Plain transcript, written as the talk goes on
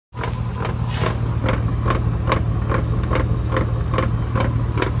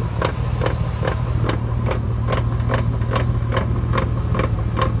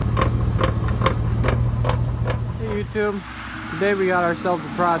YouTube. Today we got ourselves a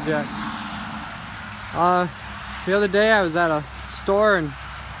project. The other day I was at a store and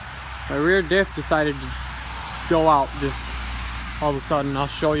my rear diff decided to go out just all of a sudden. I'll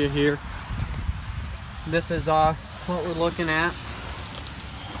show you here. This is what we're looking at.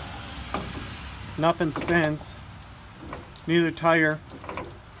 Nothing spins, neither tire.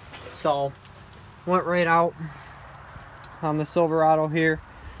 So went right out on the Silverado here.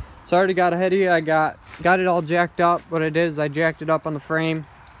 So I already got ahead of you. I got it all jacked up. What I did is I jacked it up on the frame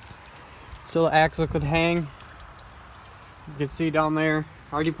so the axle could hang. You can see down there.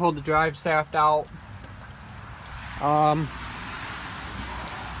 I already pulled the drive shaft out.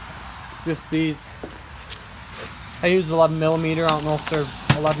 Just these. I used 11mm. I don't know if they're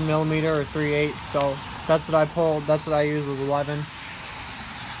 11mm or 3/8. So that's what I pulled. That's what I used, was 11.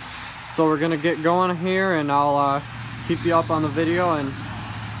 So we're gonna get going here, and I'll keep you up on the video and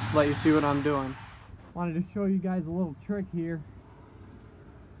let you see what I'm doing. Wanted to show you guys a little trick here.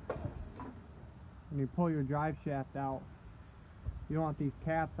 When you pull your drive shaft out, you don't want these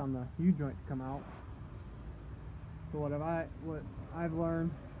caps on the U-joint to come out. So what I've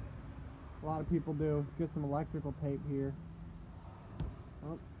learned, a lot of people do, is get some electrical tape here.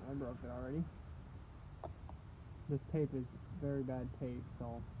 Oh, I broke it already. This tape is very bad tape,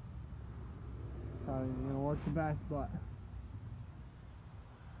 so probably isn't gonna work the best, but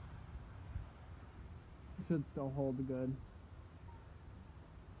it should still hold good.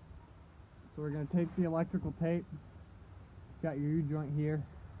 So we're gonna take the electrical tape, got your U-joint here,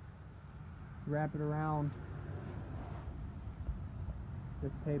 wrap it around.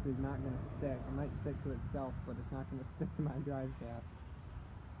 This tape is not gonna stick. It might stick to itself, but it's not gonna stick to my drive shaft.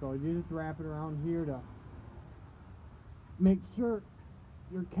 So you just wrap it around here to make sure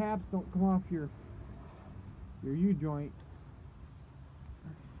your caps don't come off your U-joint.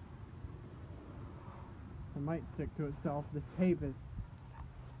 It might stick to itself. This tape is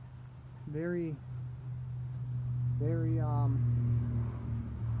very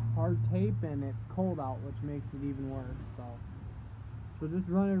hard tape, and it's cold out, which makes it even worse. So just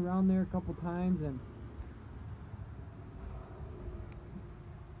run it around there a couple times and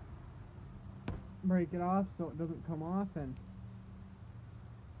break it off so it doesn't come off, and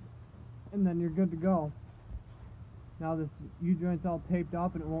then you're good to go. Now this U-joint's all taped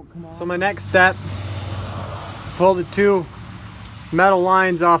up and it won't come off. So my next step, pull the two metal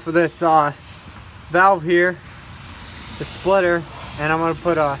lines off of this valve here, the splitter, and I'm going to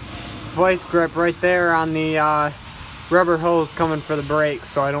put a vice grip right there on the rubber hose coming for the brake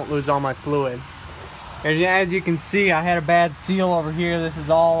so I don't lose all my fluid. And as you can see, I had a bad seal over here. This is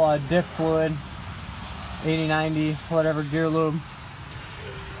all diff fluid, 80-90, whatever, gear lube.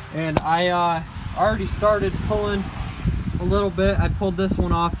 And I already started pulling a little bit. I pulled this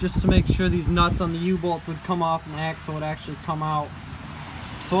one off just to make sure these nuts on the U-bolts would come off and the axle would actually come out.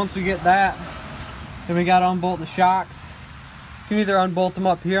 So once we get that, then we got to unbolt the shocks. You can either unbolt them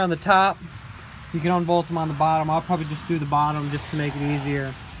up here on the top, you can unbolt them on the bottom. I'll probably just do the bottom just to make it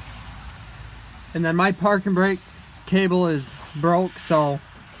easier. And then my parking brake cable is broke, so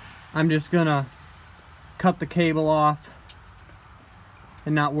I'm just gonna cut the cable off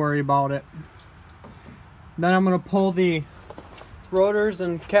and not worry about it. Then I'm gonna pull the rotors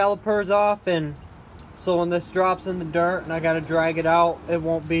and calipers off, and so when this drops in the dirt and I gotta drag it out, it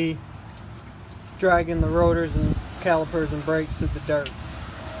won't be dragging the rotors and calipers and brakes through the dirt.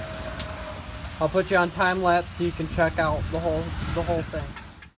 I'll put you on time lapse so you can check out the whole thing.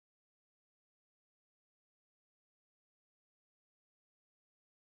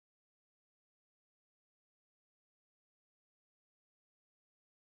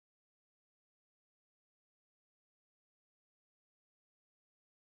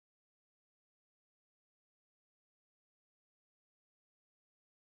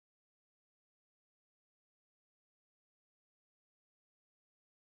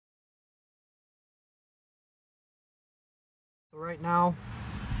 So right now,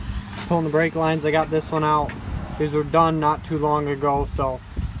 pulling the brake lines, I got this one out. These were done not too long ago, so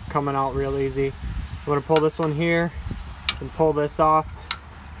coming out real easy. I'm going to pull this one here and pull this off.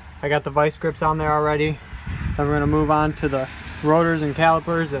 I got the vice grips on there already. Then we're going to move on to the rotors and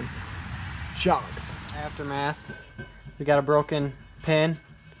calipers and shocks. Aftermath, we got a broken pin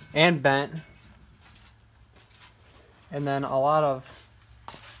and bent, and then a lot of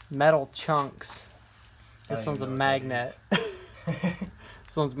metal chunks. This one's a magnet.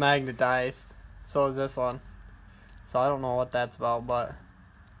 This one's magnetized. So is this one. So I don't know what that's about, but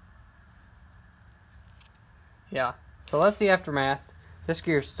yeah. So that's the aftermath. This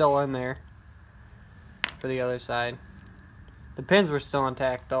gear's still in there for the other side. The pins were still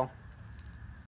intact though.